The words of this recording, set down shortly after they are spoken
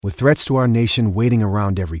With threats to our nation waiting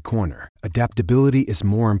around every corner, adaptability is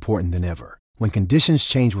more important than ever. When conditions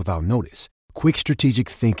change without notice, quick strategic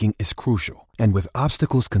thinking is crucial. And with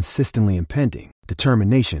obstacles consistently impending,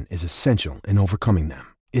 determination is essential in overcoming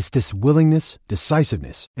them. It's this willingness,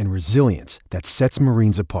 decisiveness, and resilience that sets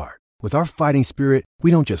Marines apart. With our fighting spirit, we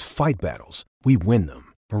don't just fight battles, we win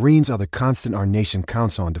them. Marines are the constant our nation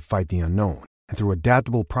counts on to fight the unknown. And through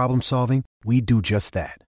adaptable problem solving, we do just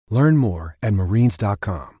that. Learn more at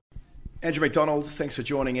marines.com. Andrew McDonald, thanks for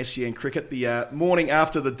joining SEN Cricket. The morning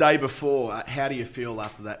after the day before, how do you feel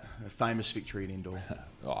after that famous victory in indoor?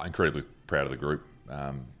 Incredibly proud of the group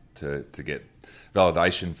to get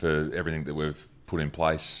validation for everything that we've put in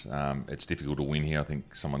place. It's difficult to win here. I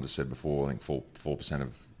think someone just said before, I think 4%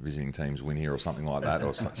 of visiting teams win here or something like that,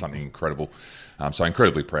 or something incredible. So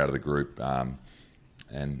incredibly proud of the group.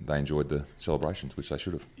 And they enjoyed the celebrations, which they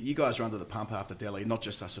should have. You guys were under the pump after Delhi, not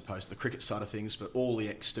just, I suppose, the cricket side of things, but all the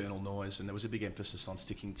external noise, and there was a big emphasis on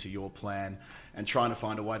sticking to your plan and trying to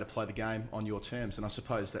find a way to play the game on your terms. And I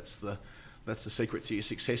suppose that's the secret to your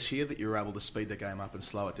success here, that you were able to speed the game up and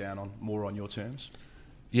slow it down more on your terms.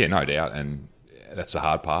 Yeah, no doubt, and that's the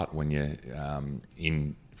hard part when you're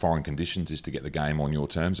in foreign conditions, is to get the game on your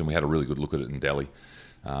terms. And we had a really good look at it in Delhi,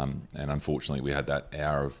 and unfortunately we had that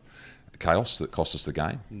hour of chaos that cost us the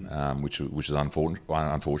game, which is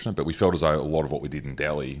unfortunate. But we felt as though a lot of what we did in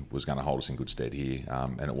Delhi was going to hold us in good stead here,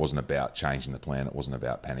 and it wasn't about changing the plan. It wasn't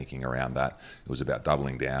about panicking around that. It was about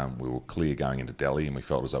doubling down. We were clear going into Delhi, and we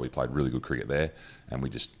felt as though we played really good cricket there, and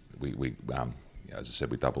we as I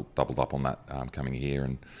said, we doubled up on that coming here,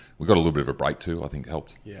 and we got a little bit of a break too. I think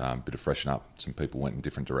helped, a bit of freshen up. Some people went in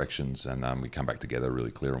different directions, and we come back together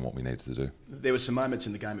really clear on what we needed to do. There were some moments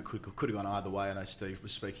in the game that could have gone either way. I know Steve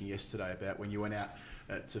was speaking yesterday about when you went out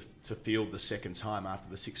to field the second time after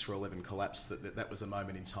the 6 for 11 collapse. That was a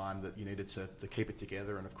moment in time that you needed to keep it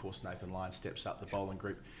together, and of course Nathan Lyon steps up, the bowling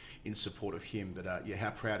group, in support of him. But how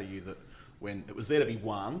proud are you that when it was there to be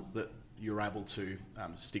won, that you were able to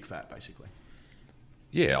stick fat basically?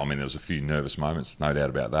 Yeah, I mean, there was a few nervous moments, no doubt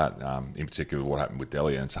about that. In particular, what happened with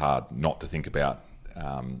Delhi, and it's hard not to think about,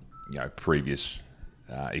 previous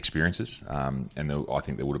experiences. And I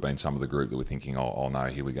think there would have been some of the group that were thinking, "Oh no,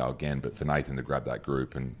 here we go again." But for Nathan to grab that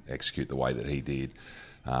group and execute the way that he did,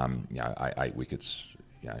 8 wickets.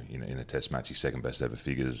 In a test match, his second best ever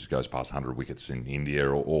figures, goes past 100 wickets in India.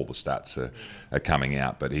 All the stats are coming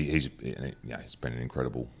out, but he's been an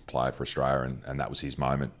incredible player for Australia, and that was his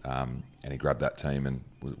moment. And he grabbed that team and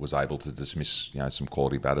was able to dismiss some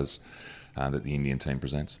quality batters that the Indian team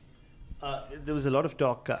presents. There was a lot of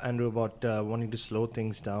talk, Andrew, about wanting to slow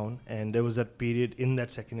things down, and there was that period in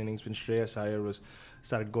that second innings when Shreyas Iyer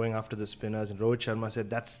started going after the spinners, and Rohit Sharma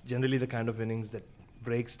said that's generally the kind of innings that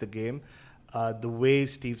breaks the game. The way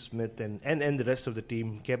Steve Smith and the rest of the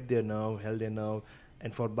team kept their nerve, held their nerve,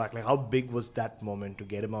 and fought back. Like, how big was that moment to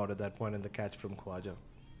get him out at that point and the catch from Khawaja?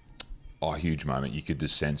 A huge moment. You could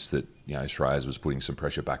just sense that Shreyas was putting some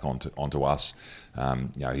pressure back onto us.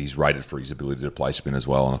 He's rated for his ability to play spin as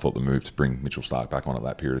well, and I thought the move to bring Mitchell Starc back on at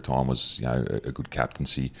that period of time was a good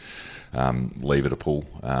captaincy lever to pull,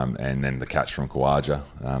 and then the catch from Khawaja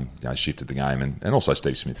shifted the game, and also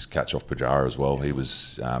Steve Smith's catch off Pujara as well. He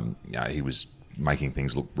was making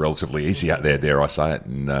things look relatively easy out there, dare I say it,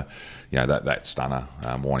 and that stunner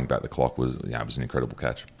winding back the clock was an incredible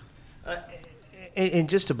catch. And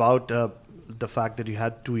just about the fact that you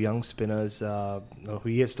had two young spinners, Todd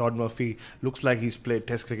Murphy looks like he's played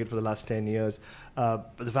Test cricket for the last 10 years.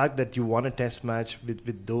 But the fact that you won a Test match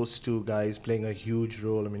with those two guys playing a huge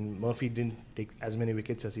role. I mean, Murphy didn't take as many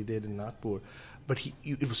wickets as he did in Nagpur, but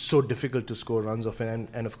it was so difficult to score runs off, and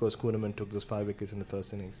of course Kuhnemann took those 5 wickets in the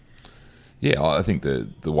first innings. Yeah, I think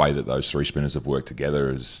the way that those three spinners have worked together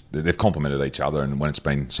is they've complemented each other, and when it's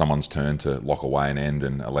been someone's turn to lock away an end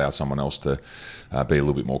and allow someone else to be a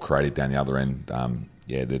little bit more creative down the other end,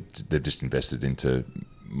 they've just invested into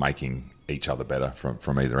making each other better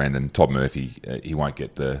from either end. And Todd Murphy, he won't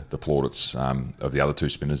get the plaudits of the other two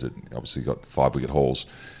spinners that obviously got 5-wicket hauls,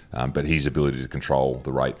 but his ability to control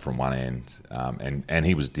the rate from one end, and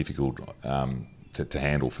he was difficult to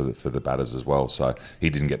handle for the batters as well. So he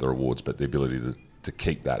didn't get the rewards, but the ability to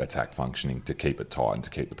keep that attack functioning, to keep it tight and to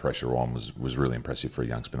keep the pressure on was really impressive for a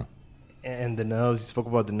young spinner. And the nerves, you spoke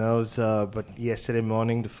about the nerves, but yesterday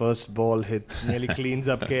morning the first ball hit nearly cleans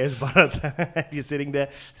up KS Bharat. You're sitting there,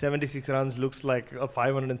 76 runs, looks like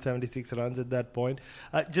 576 runs at that point.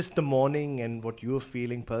 Just the morning and what you were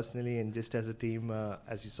feeling personally and just as a team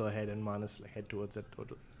as you saw Head and Manas head towards that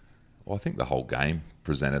total. Well, I think the whole game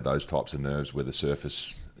presented those types of nerves where the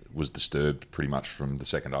surface was disturbed pretty much from the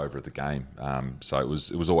second over of the game. So it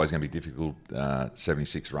was always going to be difficult.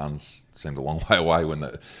 76 runs seemed a long way away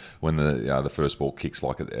when the first ball kicks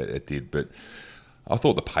like it did. But I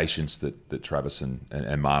thought the patience that Travis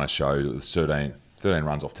and Marner showed, it was 13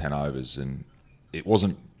 runs off 10 overs, and it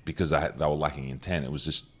wasn't because they were lacking intent. It was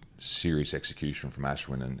just serious execution from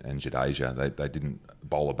Ashwin and Jadeja. They didn't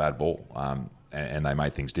bowl a bad ball, and they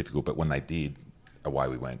made things difficult. But when they did, away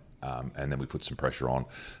we went. And then we put some pressure on.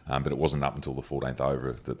 But it wasn't up until the 14th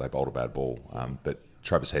over that they bowled a bad ball. But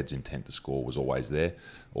Travis Head's intent to score was always there,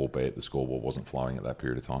 albeit the scoreboard wasn't flowing at that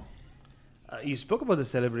period of time. You spoke about the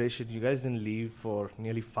celebration. You guys didn't leave for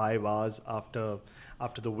nearly 5 hours after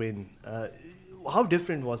the win. How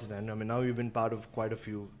different was it? And I mean, now you've been part of quite a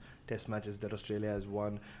few Test matches that Australia has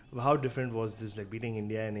won. How different was this, like beating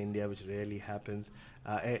India in India, which rarely happens?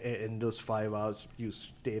 In those 5 hours, you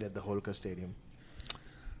stayed at the Holkar Stadium.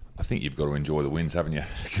 I think you've got to enjoy the wins, haven't you?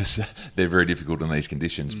 Because they're very difficult in these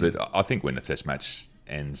conditions. But I think when the Test match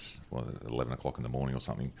ends, at 11 o'clock in the morning or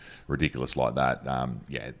something ridiculous like that,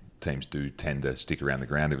 teams do tend to stick around the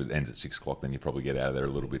ground. If it ends at 6 o'clock, then you probably get out of there a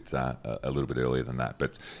little bit earlier than that.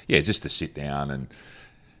 But yeah, just to sit down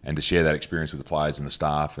and to share that experience with the players and the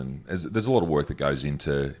staff, and there's a lot of work that goes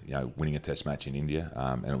into winning a Test match in India,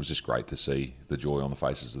 and it was just great to see the joy on the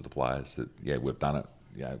faces of the players that we've done it.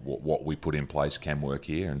 What we put in place can work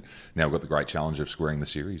here, and now we've got the great challenge of squaring the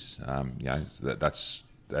series.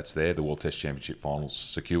 That's there. The World Test Championship finals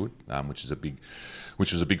secured, which was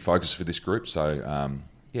a big focus for this group. So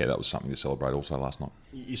that was something to celebrate also last night.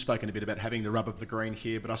 You've spoken a bit about having the rub of the green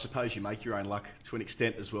here, but I suppose you make your own luck to an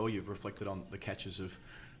extent as well. You've reflected on the catches of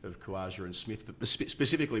Khawaja and Smith, but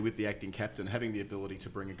specifically with the acting captain, having the ability to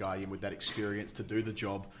bring a guy in with that experience to do the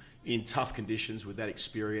job in tough conditions with that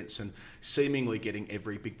experience and seemingly getting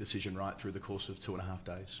every big decision right through the course of 2.5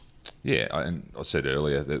 days. Yeah, and I said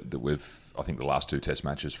earlier that I think the last 2 Test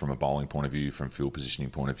matches from a bowling point of view, from field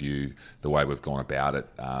positioning point of view, the way we've gone about it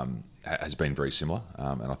has been very similar.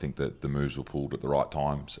 And I think that the moves were pulled at the right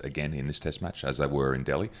times again in this Test match, as they were in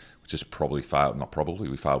Delhi, which just we failed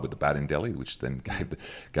with the bat in Delhi, which then gave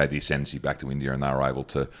the ascendancy back to India, and they were able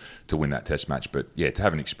to win that Test match. But yeah, to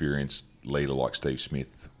have an experienced leader like Steve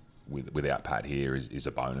Smith without Pat here is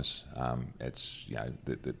a bonus. It's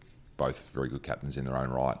they're both very good captains in their own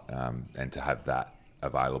right, and to have that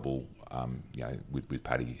available, with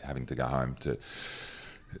Paddy having to go home to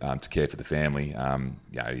care for the family,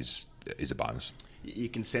 is a bonus. You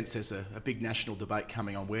can sense there's a big national debate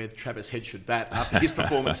coming on where Travis Head should bat after his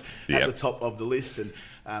performance at the top of the list. And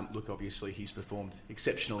look, obviously he's performed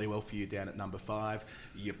exceptionally well for you down at number 5.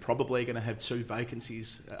 You're probably going to have 2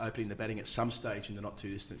 vacancies opening the batting at some stage in the not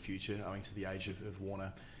too distant future, owing to the age of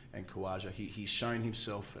Warner and Khawaja. He's shown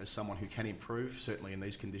himself as someone who can improve, certainly in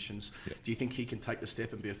these conditions. Yep. Do you think he can take the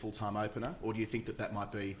step and be a full-time opener, or do you think that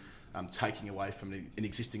might be taking away from an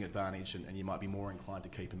existing advantage and you might be more inclined to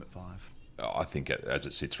keep him at 5? I think as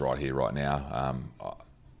it sits right here, right now,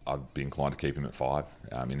 I'd be inclined to keep him at 5.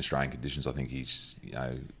 In Australian conditions, I think he's,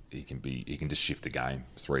 he can just shift the game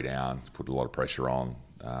 3 down, put a lot of pressure on.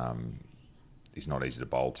 He's not easy to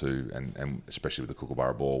bowl to, and especially with the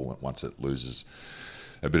Kookaburra ball, once it loses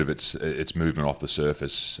a bit of its movement off the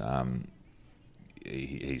surface,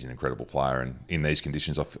 he's an incredible player. And in these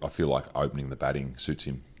conditions, I feel like opening the batting suits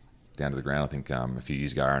him down to the ground. I think a few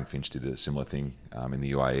years ago, Aaron Finch did a similar thing in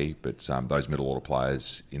the UAE. But those middle order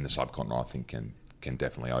players in the subcontinent, I think, can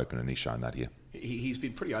definitely open, and he's shown that here. He's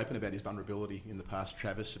been pretty open about his vulnerability in the past,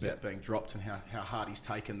 Travis, about being dropped and how hard he's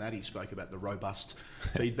taken that. He spoke about the robust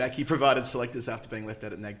feedback he provided selectors after being left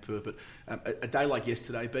out at Nagpur. But a day like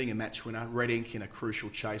yesterday, being a match winner, red ink in a crucial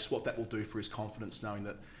chase, what that will do for his confidence, knowing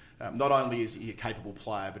that not only is he a capable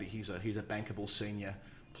player, but he's a bankable senior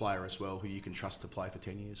player as well, who you can trust to play for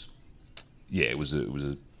 10 years. Yeah, it was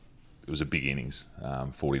a big innings,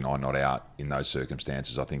 49 not out in those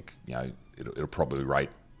circumstances. I think it'll probably rate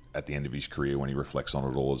at the end of his career, when he reflects on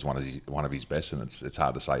it all, as one of his best. And it's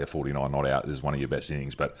hard to say a 49 not out is one of your best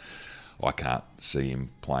innings, but I can't see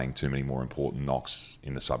him playing too many more important knocks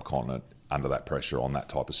in the subcontinent under that pressure on that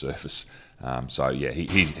type of surface.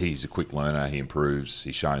 He's a quick learner. He improves.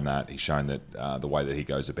 He's shown that. The way that he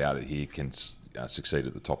goes about it, he can succeed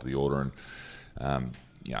at the top of the order. And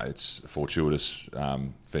it's fortuitous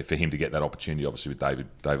for him to get that opportunity, obviously with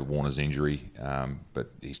David Warner's injury,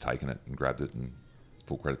 but he's taken it and grabbed it, and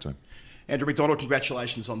full credit to him. Andrew McDonald,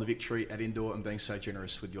 congratulations on the victory at Indoor and being so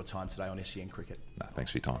generous with your time today on SEN Cricket.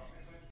 Thanks for your time.